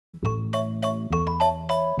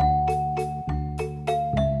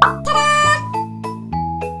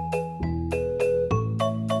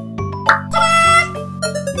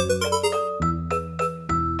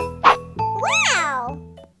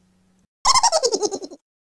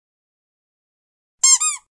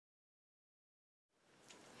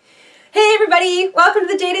everybody! Welcome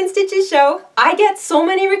to the Jayda InStitches show. I get so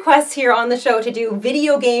many requests here on the show to do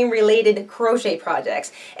video game related crochet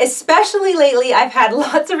projects. Especially lately, I've had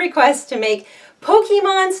lots of requests to make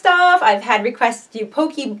Pokemon stuff. I've had requests to do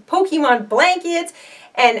Pokemon blankets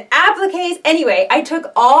and appliques. Anyway, I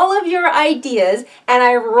took all of your ideas and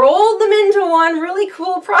I rolled them into one really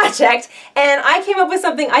cool project, and I came up with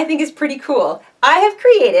something I think is pretty cool. I have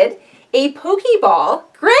created a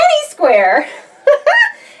Pokeball granny square.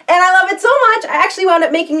 And I love it so much, I actually wound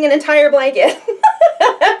up making an entire blanket.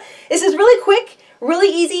 This is really quick, really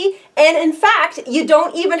easy, and in fact, you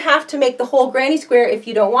don't even have to make the whole granny square if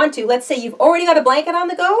you don't want to. Let's say you've already got a blanket on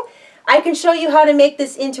the go. I can show you how to make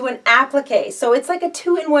this into an applique. So it's like a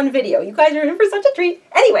 2-in-1 video. You guys are in for such a treat.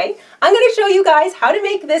 Anyway, I'm going to show you guys how to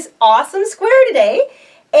make this awesome square today.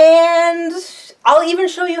 And I'll even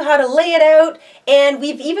show you how to lay it out. And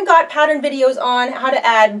we've even got pattern videos on how to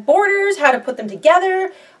add borders, how to put them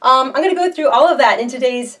together. I'm going to go through all of that in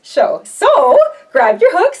today's show. So grab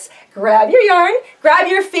your hooks, grab your yarn, grab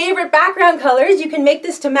your favorite background colors. You can make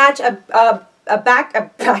this to match a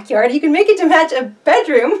backyard. You can make it to match a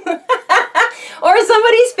bedroom or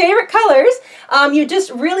somebody's favorite colors. You just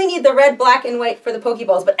really need the red, black, and white for the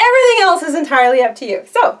Pokeballs, but everything else is entirely up to you.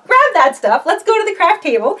 So grab that stuff. Let's go to the craft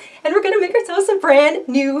table, and we're going to make ourselves some brand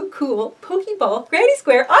new, cool Pokeball granny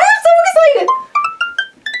square. I am so excited!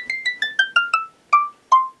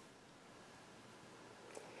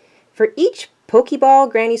 For each Pokeball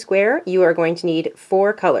granny square, you are going to need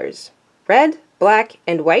 4 colors: red, black,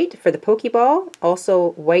 and white for the Pokeball,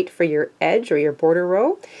 also white for your edge or your border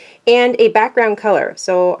row, and a background color.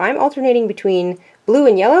 So I'm alternating between blue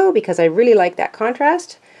and yellow because I really like that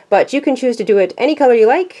contrast, but you can choose to do it any color you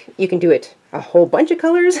like. You can do it a whole bunch of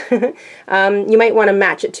colors. You might want to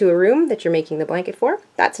match it to a room that you're making the blanket for.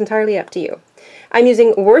 That's entirely up to you. I'm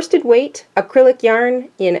using worsted weight acrylic yarn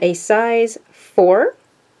in a size 4.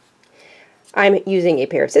 I'm using a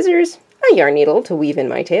pair of scissors, a yarn needle to weave in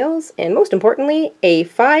my tails, and most importantly, a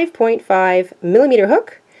 5.5mm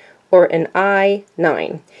hook or an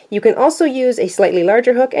I-9. You can also use a slightly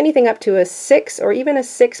larger hook. Anything up to a 6 or even a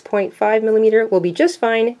 6.5mm will be just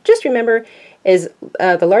fine. Just remember,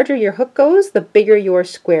 the larger your hook goes, the bigger your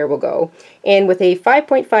square will go. And with a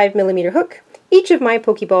 5.5mm hook, each of my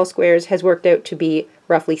Pokeball squares has worked out to be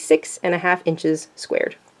roughly 6.5 inches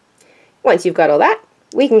squared. Once you've got all that,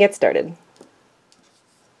 we can get started.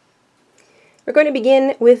 We're going to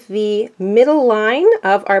begin with the middle line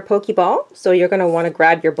of our Pokeball. So you're going to want to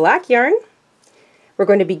grab your black yarn. We're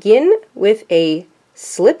going to begin with a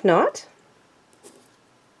slip knot.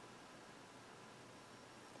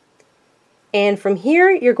 And from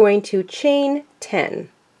here, you're going to chain 10.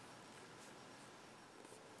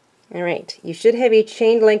 All right, you should have a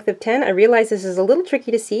chain length of 10. I realize this is a little tricky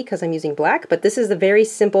to see because I'm using black, but this is the very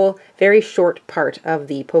simple, very short part of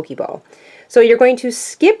the Pokeball. So you're going to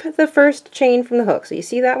skip the first chain from the hook. So you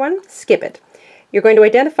see that one? Skip it. You're going to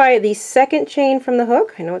identify the second chain from the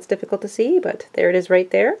hook. I know it's difficult to see, but there it is right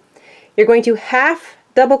there. You're going to half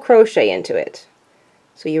double crochet into it.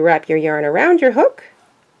 So you wrap your yarn around your hook,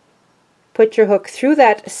 put your hook through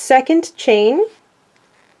that second chain,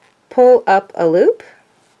 pull up a loop.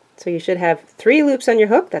 So you should have 3 loops on your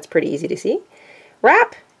hook. That's pretty easy to see.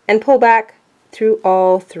 Wrap and pull back through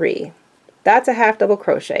all 3. That's a half double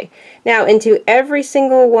crochet. Now into every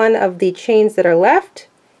single one of the chains that are left,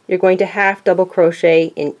 you're going to half double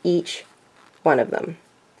crochet in each one of them.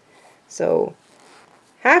 So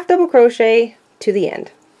half double crochet to the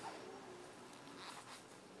end.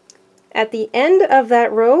 At the end of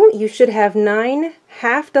that row, you should have 9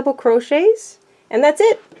 half double crochets, and that's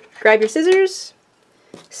it. Grab your scissors,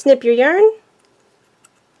 snip your yarn,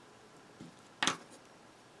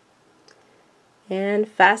 and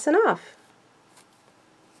fasten off.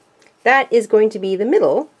 That is going to be the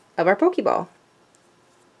middle of our Pokeball.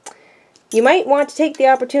 You might want to take the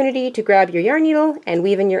opportunity to grab your yarn needle and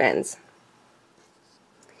weave in your ends.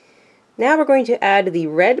 Now we're going to add the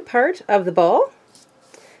red part of the ball.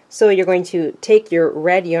 So you're going to take your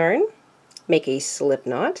red yarn, make a slip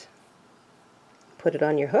knot, put it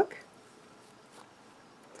on your hook,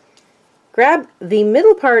 grab the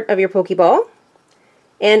middle part of your Pokeball,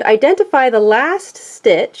 and identify the last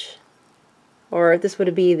stitch, or this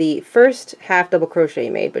would be the first half double crochet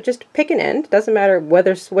you made, but just pick an end. Doesn't matter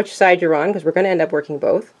which side you're on, because we're going to end up working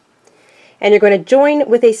both. And you're going to join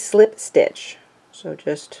with a slip stitch. So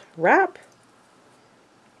just wrap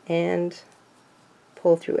and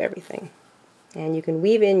pull through everything. And you can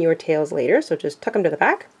weave in your tails later, so just tuck them to the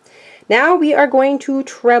back. Now we are going to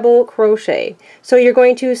treble crochet. So you're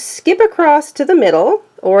going to skip across to the middle,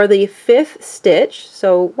 or the 5th stitch.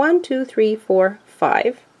 So 1, 2, 3, 4,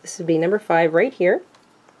 5. This would be number 5 right here.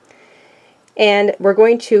 And we're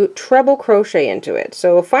going to treble crochet into it.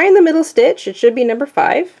 So find the middle stitch, it should be number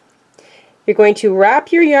 5. You're going to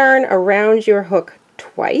wrap your yarn around your hook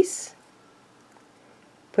twice.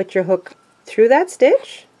 Put your hook through that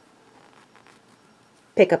stitch,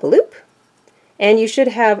 pick up a loop, and you should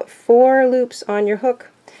have 4 loops on your hook.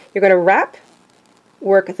 You're going to wrap,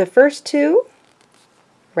 work the first 2,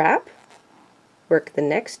 wrap, work the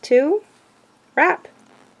next 2, wrap,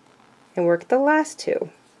 and work the last 2.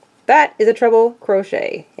 That is a treble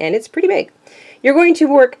crochet, and it's pretty big. You're going to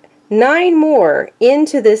work 9 more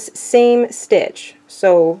into this same stitch.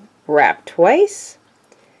 So wrap twice,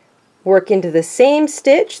 work into the same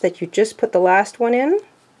stitch that you just put the last one in,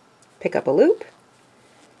 pick up a loop,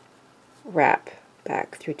 wrap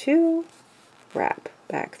back through 2, wrap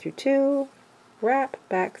back through 2, wrap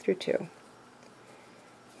back through 2.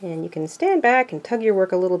 And you can stand back and tug your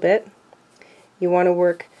work a little bit. You want to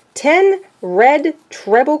work 10 red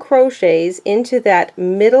treble crochets into that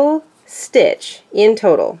middle stitch in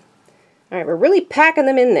total. Alright, we're really packing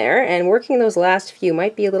them in there, and working those last few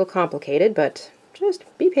might be a little complicated, but just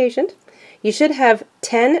be patient. You should have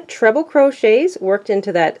 10 treble crochets worked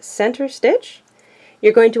into that center stitch.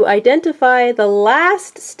 You're going to identify the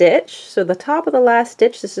last stitch, so the top of the last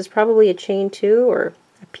stitch. This is probably a chain 2 or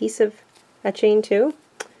a piece of a chain 2.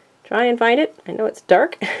 Try and find it. I know it's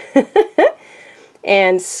dark.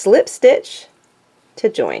 And slip stitch to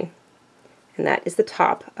join. And that is the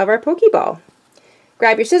top of our Pokeball.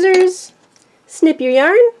 Grab your scissors, snip your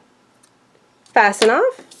yarn, fasten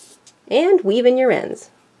off, and weave in your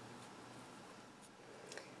ends.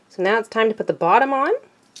 So now it's time to put the bottom on.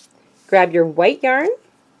 Grab your white yarn,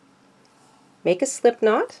 make a slip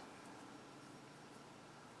knot,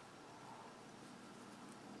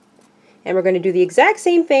 and we're going to do the exact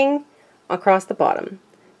same thing across the bottom.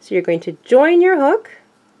 So you're going to join your hook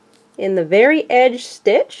in the very edge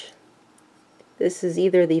stitch. This is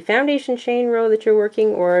either the foundation chain row that you're working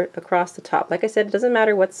or across the top. Like I said, it doesn't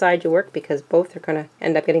matter what side you work because both are going to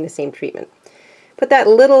end up getting the same treatment. Put that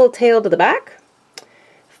little tail to the back.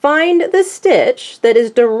 Find the stitch that is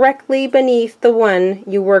directly beneath the one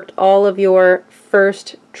you worked all of your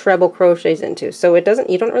first treble crochets into. So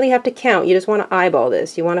you don't really have to count, you just want to eyeball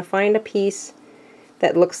this. You want to find a piece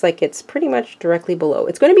that looks like it's pretty much directly below.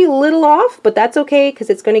 It's going to be a little off, but that's okay because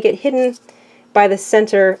it's going to get hidden by the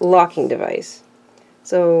center locking device.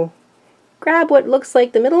 So grab what looks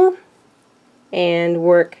like the middle and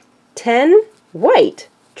work 10 white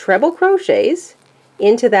treble crochets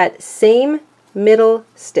into that same middle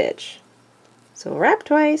stitch. So wrap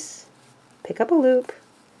twice, pick up a loop,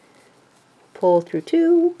 pull through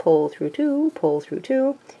 2, pull through 2, pull through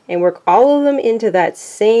 2, and work all of them into that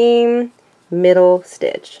same middle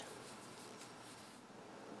stitch.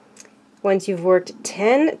 Once you've worked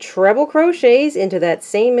 10 treble crochets into that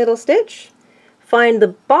same middle stitch, find the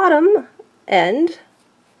bottom end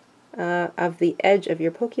of the edge of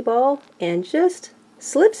your Pokeball and just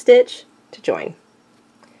slip stitch to join.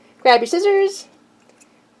 Grab your scissors,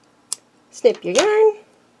 snip your yarn,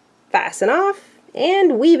 fasten off,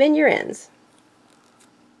 and weave in your ends.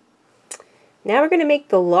 Now we're going to make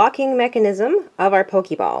the locking mechanism of our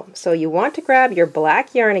Pokeball. So you want to grab your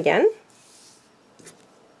black yarn again.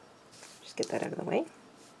 Just get that out of the way.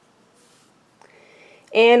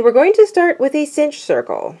 And we're going to start with a cinch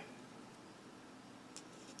circle.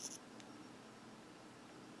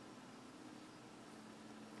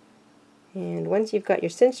 And once you've got your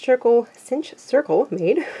cinch circle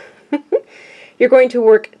made, you're going to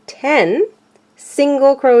work 10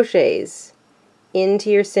 single crochets into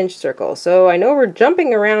your cinch circle. So I know we're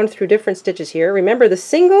jumping around through different stitches here. Remember, the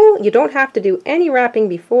single, you don't have to do any wrapping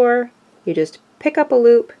before. You just pick up a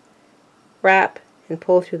loop, wrap, and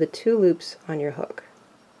pull through the 2 loops on your hook.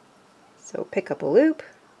 So pick up a loop,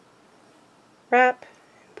 wrap,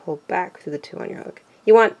 and pull back through the 2 on your hook.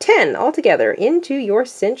 You want 10 altogether into your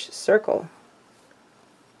cinch circle.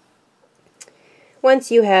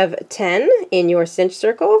 Once you have 10 in your cinch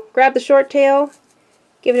circle, grab the short tail,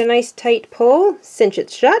 give it a nice tight pull, cinch it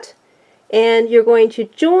shut, and you're going to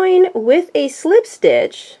join with a slip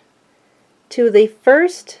stitch to the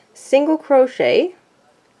first single crochet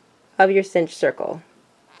of your cinch circle.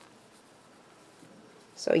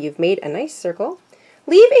 So you've made a nice circle.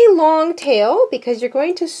 Leave a long tail because you're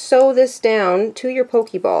going to sew this down to your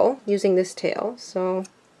Pokeball using this tail. So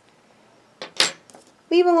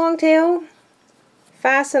leave a long tail,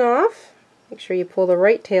 fasten off, make sure you pull the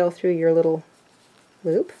right tail through your little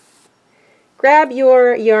loop. Grab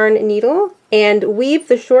your yarn needle and weave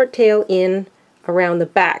the short tail in around the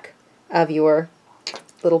back of your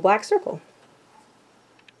little black circle.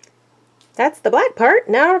 That's the black part.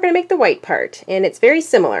 Now we're going to make the white part, and it's very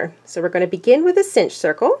similar. So we're going to begin with a cinch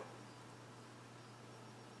circle.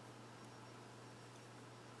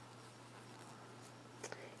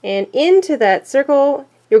 And into that circle,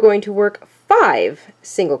 you're going to work 5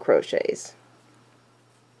 single crochets.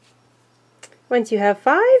 Once you have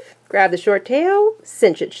 5, grab the short tail,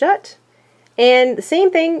 cinch it shut, and the same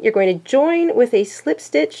thing, you're going to join with a slip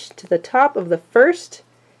stitch to the top of the first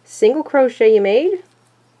single crochet you made.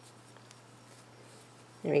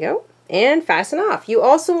 There we go. And fasten off. You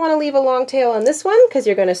also want to leave a long tail on this one because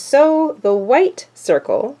you're going to sew the white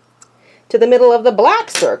circle to the middle of the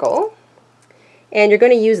black circle, and you're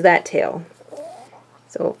going to use that tail.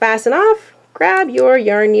 So fasten off, grab your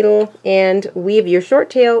yarn needle, and weave your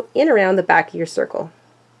short tail in around the back of your circle.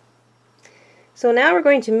 So now we're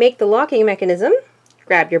going to make the locking mechanism.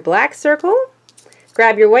 Grab your black circle,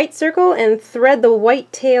 grab your white circle, and thread the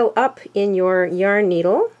white tail up in your yarn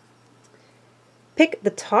needle. Pick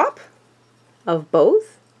the top of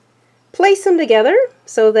both, place them together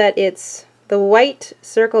so that the white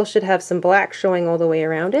circle should have some black showing all the way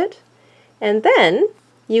around it, and then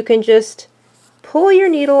you can just pull your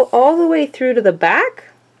needle all the way through to the back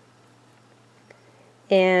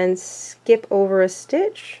and skip over a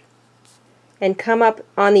stitch and come up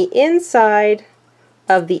on the inside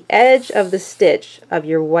of the edge of the stitch of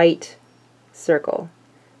your white circle.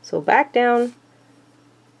 So back down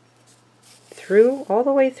through, all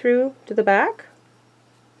the way through to the back,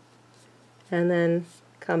 and then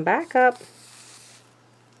come back up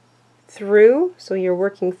through, so you're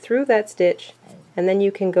working through that stitch, and then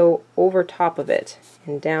you can go over top of it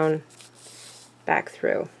and down back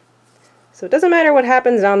through. So it doesn't matter what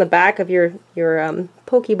happens on the back of your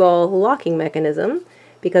Pokeball locking mechanism,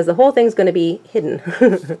 because the whole thing's going to be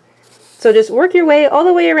hidden. So just work your way all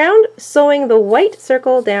the way around, sewing the white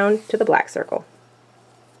circle down to the black circle.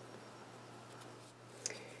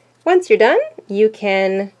 Once you're done, you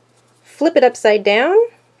can flip it upside down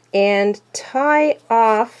and tie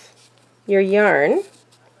off your yarn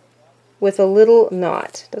with a little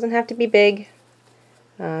knot. Doesn't have to be big.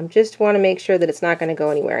 Just want to make sure that it's not going to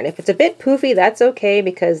go anywhere. And if it's a bit poofy, that's okay,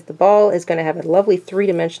 because the ball is going to have a lovely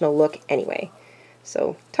three-dimensional look anyway.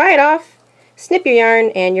 So tie it off, snip your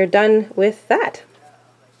yarn, and you're done with that.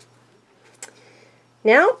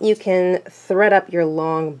 Now you can thread up your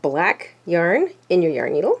long black yarn in your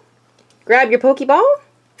yarn needle. Grab your Pokeball,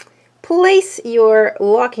 place your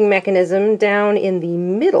locking mechanism down in the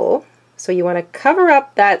middle. So you want to cover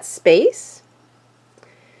up that space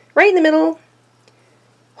right in the middle,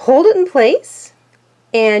 hold it in place,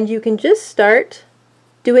 and you can just start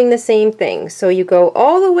doing the same thing. So you go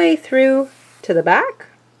all the way through to the back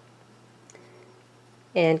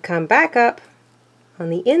and come back up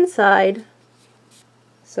on the inside.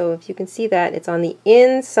 So if you can see that, it's on the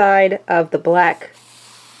inside of the black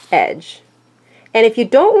edge. And if you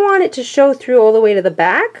don't want it to show through all the way to the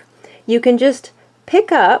back, you can just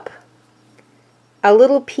pick up a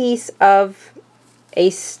little piece of a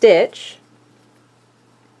stitch,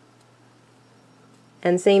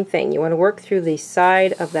 and same thing, you want to work through the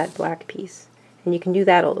side of that black piece, and you can do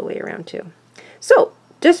that all the way around too. So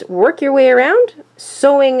just work your way around,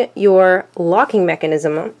 sewing your locking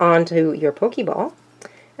mechanism onto your Pokeball,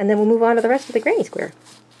 and then we'll move on to the rest of the granny square.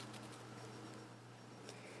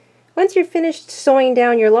 Once you're finished sewing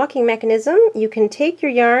down your locking mechanism, you can take your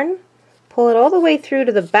yarn, pull it all the way through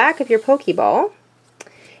to the back of your Pokeball,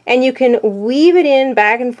 and you can weave it in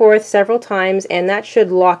back and forth several times, and that should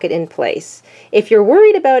lock it in place. If you're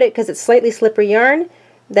worried about it because it's slightly slippery yarn,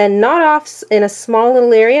 then knot off in a small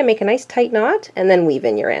little area, make a nice tight knot, and then weave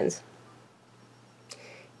in your ends.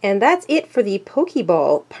 And that's it for the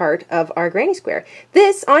Pokeball part of our granny square.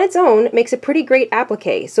 This, on its own, makes a pretty great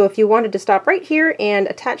applique. So if you wanted to stop right here and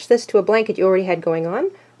attach this to a blanket you already had going on,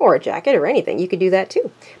 or a jacket or anything, you could do that too.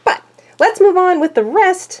 But let's move on with the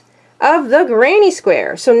rest of the granny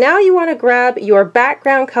square. So now you want to grab your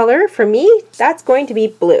background color. For me, that's going to be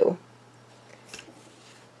blue.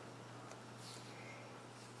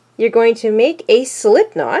 You're going to make a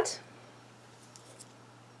slip knot.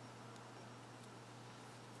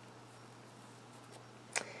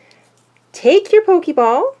 Take your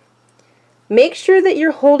Pokeball, make sure that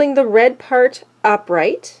you're holding the red part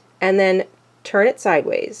upright, and then turn it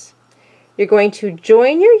sideways. You're going to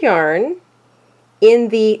join your yarn in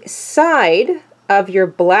the side of your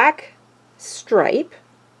black stripe.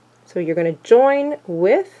 So you're going to join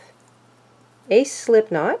with a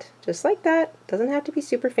slip knot, just like that. Doesn't have to be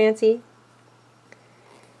super fancy.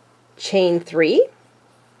 Chain 3.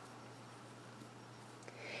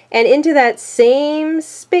 And into that same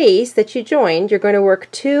space that you joined, you're going to work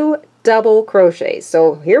 2 double crochets.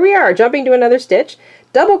 So here we are, jumping to another stitch.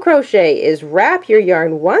 Double crochet is wrap your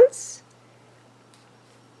yarn once,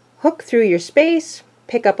 hook through your space,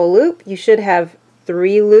 pick up a loop. You should have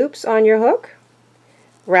 3 loops on your hook.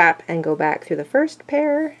 Wrap and go back through the first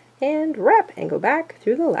pair, and wrap and go back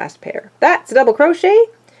through the last pair. That's a double crochet.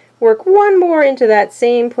 Work one more into that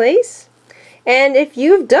same place. And if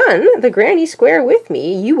you've done the granny square with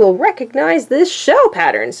me, you will recognize this shell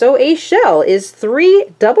pattern. So a shell is 3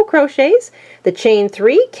 double crochets. The chain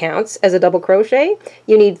 3 counts as a double crochet.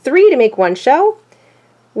 You need 3 to make 1 shell.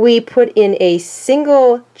 We put in a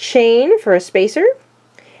single chain for a spacer.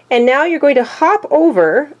 And now you're going to hop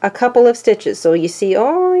over a couple of stitches. So you see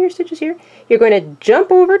all your stitches here. You're going to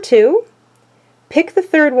jump over 2, pick the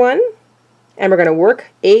 3rd one, and we're going to work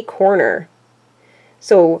a corner.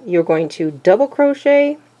 So you're going to double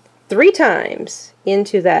crochet 3 times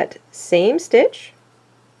into that same stitch.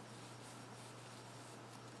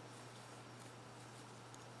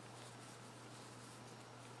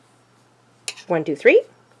 One, 2, 3.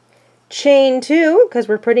 Chain 2, because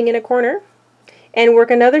we're putting in a corner, and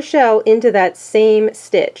work another shell into that same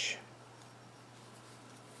stitch.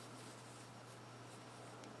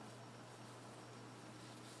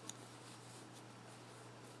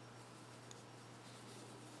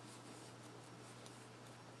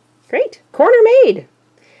 Great, corner made.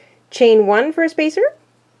 Chain 1 for a spacer.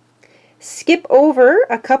 Skip over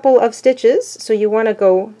a couple of stitches, so you want to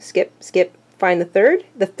go skip, skip, find the 3rd.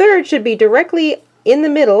 The 3rd should be directly in the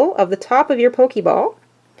middle of the top of your pokeball,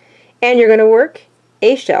 and you're going to work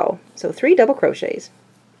a shell, so 3 double crochets.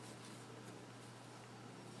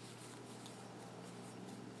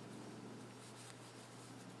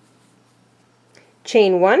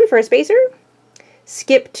 Chain 1 for a spacer.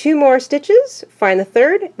 Skip 2 more stitches, find the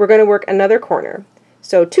 3rd. We're going to work another corner.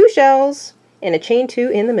 So 2 shells and a chain 2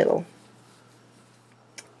 in the middle.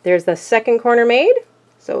 There's the 2nd corner made.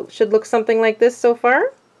 So it should look something like this so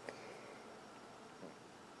far.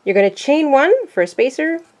 You're going to chain 1 for a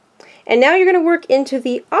spacer. And now you're going to work into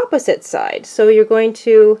the opposite side. So you're going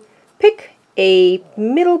to pick a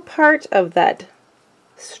middle part of that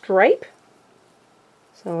stripe.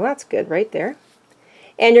 So that's good right there.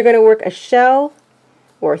 And you're going to work a shell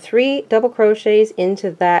or 3 double crochets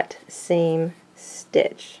into that same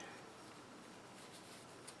stitch.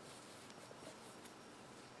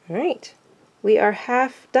 All right, we are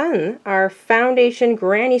half done our foundation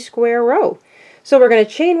granny square row. So we're going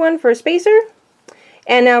to chain 1 for a spacer,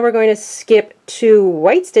 and now we're going to skip 2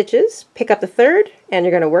 white stitches, pick up the 3rd, and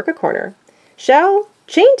you're going to work a corner. Shell,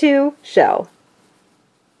 chain 2, shell.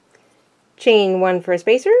 Chain 1 for a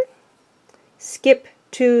spacer, skip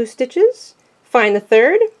 2 stitches, find the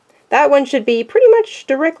 3rd. That one should be pretty much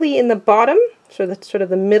directly in the bottom, so that's sort of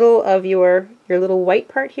the middle of your little white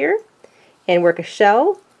part here, and work a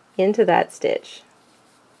shell into that stitch.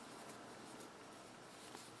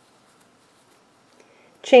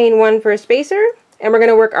 Chain 1 for a spacer, and we're going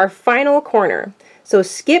to work our final corner. So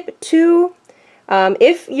skip 2.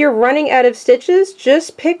 If you're running out of stitches,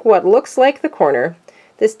 just pick what looks like the corner.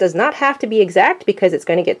 This does not have to be exact because it's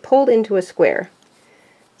going to get pulled into a square.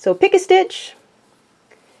 So pick a stitch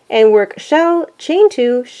and work shell, chain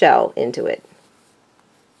 2, shell into it.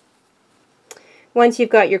 Once you've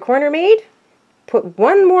got your corner made, put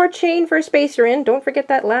 1 more chain for a spacer in. Don't forget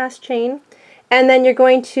that last chain. And then you're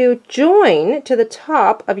going to join to the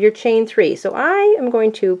top of your chain 3. So I am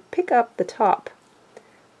going to pick up the top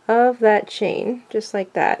of that chain, just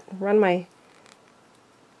like that. Run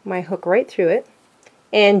my hook right through it,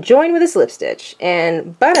 and join with a slip stitch.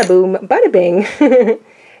 And bada boom, bada bing,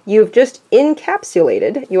 you've just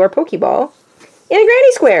encapsulated your Pokeball in a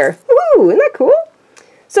granny square. Woohoo! Isn't that cool?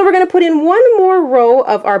 So we're going to put in 1 more row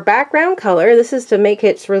of our background color. This is to make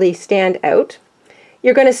it really stand out.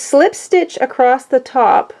 You're going to slip stitch across the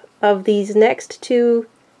top of these next 2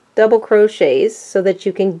 double crochets so that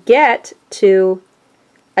you can get to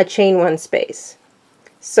a chain 1 space.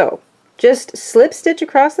 So just slip stitch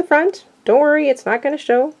across the front. Don't worry, it's not going to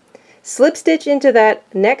show. Slip stitch into that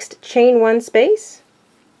next chain 1 space,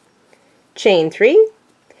 chain 3,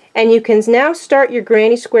 and you can now start your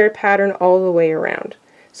granny square pattern all the way around.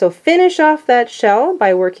 So finish off that shell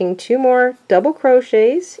by working 2 more double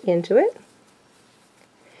crochets into it.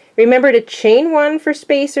 Remember to chain 1 for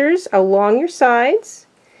spacers along your sides.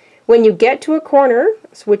 When you get to a corner,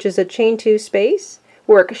 which is a chain 2 space,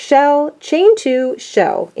 work shell, chain 2,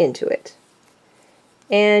 shell into it.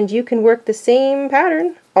 And you can work the same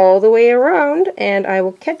pattern all the way around, and I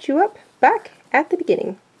will catch you up back at the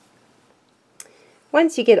beginning.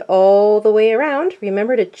 Once you get all the way around,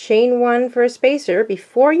 remember to chain 1 for a spacer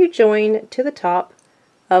before you join to the top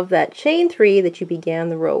of that chain 3 that you began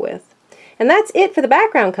the row with. And that's it for the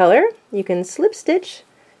background color. You can slip stitch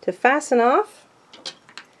to fasten off.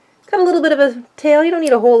 Got a little bit of a tail, you don't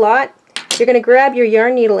need a whole lot. You're going to grab your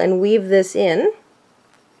yarn needle and weave this in,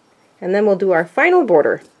 and then we'll do our final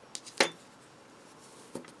border.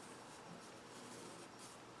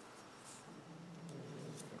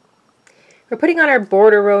 We're putting on our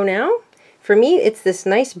border row now. For me, it's this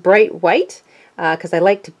nice bright white, because I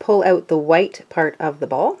like to pull out the white part of the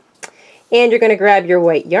ball. And you're going to grab your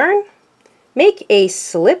white yarn, make a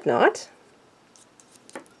slip knot,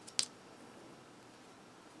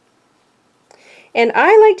 and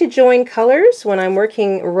I like to join colors when I'm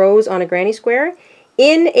working rows on a granny square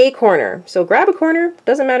in a corner. So grab a corner,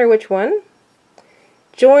 doesn't matter which one,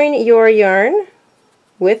 join your yarn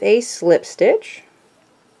with a slip stitch,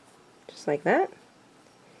 just like that,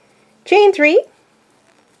 chain 3,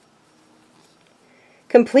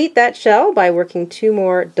 complete that shell by working 2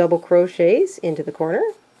 more double crochets into the corner,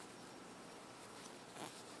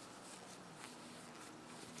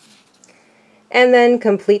 and then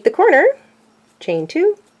complete the corner, chain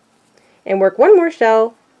 2, and work 1 more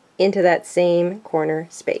shell into that same corner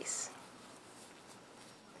space.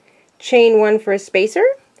 Chain 1 for a spacer,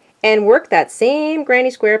 and work that same granny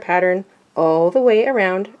square pattern all the way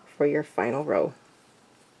around for your final row.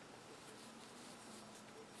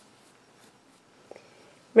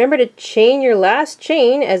 Remember to chain your last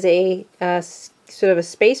chain as a sort of a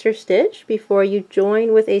spacer stitch before you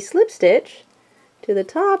join with a slip stitch to the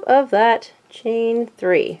top of that chain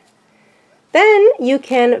 3. Then you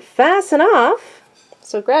can fasten off,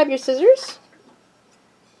 so grab your scissors,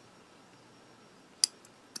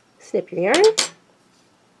 snip your yarn,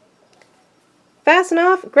 fasten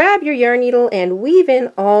off, grab your yarn needle, and weave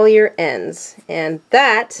in all your ends. And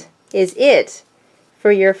that is it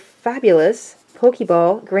for your fabulous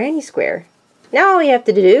Pokeball granny square. Now all you have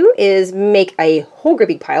to do is make a whole great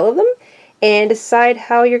big pile of them and decide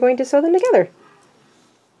how you're going to sew them together.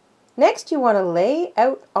 Next, you want to lay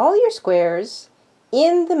out all your squares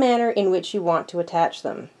in the manner in which you want to attach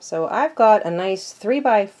them. So I've got a nice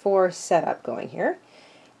 3x4 setup going here,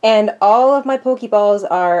 and all of my Pokeballs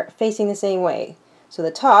are facing the same way. So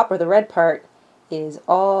the top, or the red part, is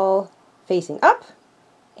all facing up,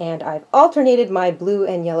 and I've alternated my blue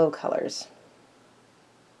and yellow colors.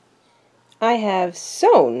 I have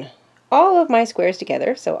sewn all of my squares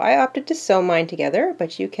together, so I opted to sew mine together,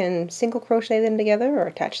 but you can single crochet them together or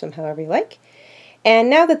attach them however you like. And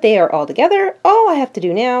now that they are all together, all I have to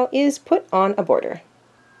do now is put on a border.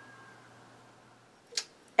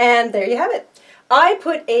 And there you have it. I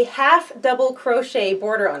put a half double crochet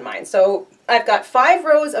border on mine. So I've got 5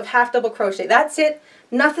 rows of half double crochet. That's it.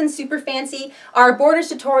 Nothing super fancy. Our borders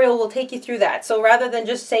tutorial will take you through that. So rather than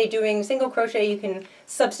just say doing single crochet, you can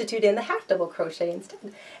substitute in the half double crochet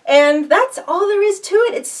instead. And that's all there is to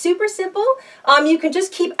it. It's super simple. You can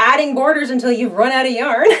just keep adding borders until you run out of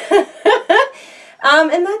yarn.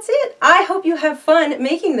 And that's it. I hope you have fun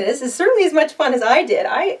making this. It's certainly as much fun as I did.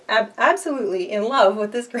 I am absolutely in love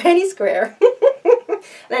with this granny square.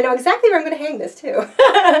 And I know exactly where I'm going to hang this too.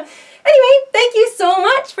 Anyway, thank you so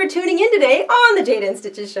much for tuning in today on the Jayda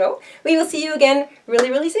InStitches show. We will see you again really,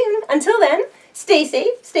 really soon. Until then, stay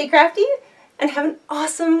safe, stay crafty, and have an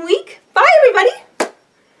awesome week. Bye, everybody!